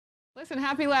Listen,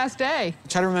 happy last day.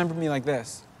 Try to remember me like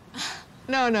this.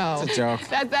 No. It's a joke.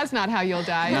 That's not how you'll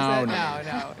die, No, is it? no.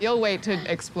 No. You'll wait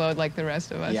to explode like the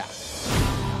rest of us. Yeah.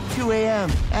 2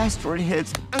 a.m. Asteroid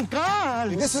hits. I'm gone.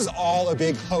 This is all a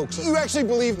big hoax. You actually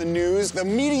believe the news? The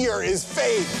meteor is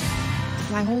fake.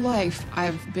 My whole life,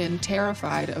 I've been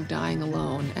terrified of dying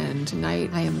alone, and tonight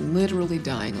I am literally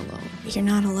dying alone. You're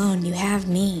not alone. You have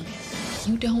me.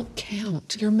 You don't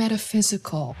count. You're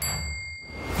metaphysical.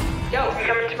 Yo, you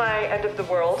coming to my end of the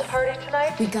world party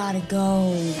tonight? We gotta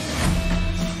go.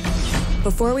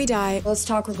 Before we die, let's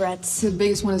talk regrets. The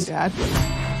biggest one is Dad.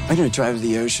 I'm gonna drive to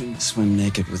the ocean, swim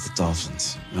naked with the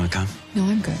dolphins. You wanna come? No,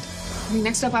 I'm good.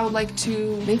 Next up, I would like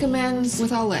to make amends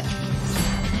with Olivia.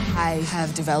 I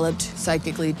have developed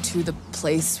psychically to the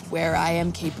place where I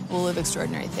am capable of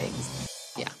extraordinary things.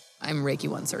 Yeah, I'm Reiki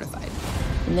 1 certified.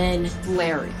 And then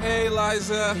Larry. Hey,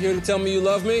 Liza. You here to tell me you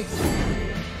love me?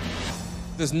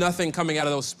 There's nothing coming out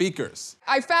of those speakers.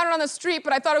 I found it on the street,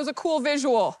 but I thought it was a cool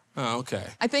visual. Oh, okay.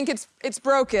 I think it's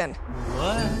broken.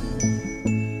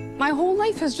 My whole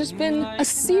life has just been a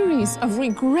series of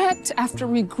regret after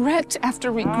regret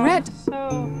after regret.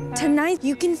 tonight,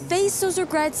 you can face those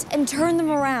regrets and turn them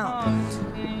around.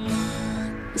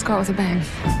 Let's go out with a bang.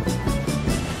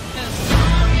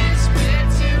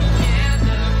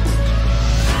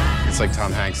 It's like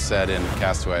Tom Hanks said in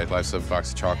Castaway, life's a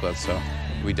box of chocolates, so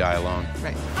we die alone.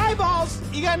 Right. Eyeballs!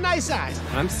 You got nice eyes.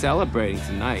 I'm celebrating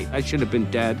tonight. I should have been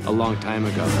dead a long time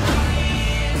ago.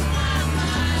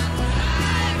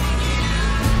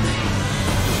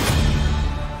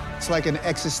 It's like an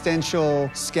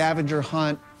existential scavenger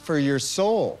hunt for your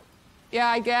soul. Yeah,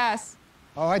 I guess.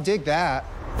 Oh, I dig that.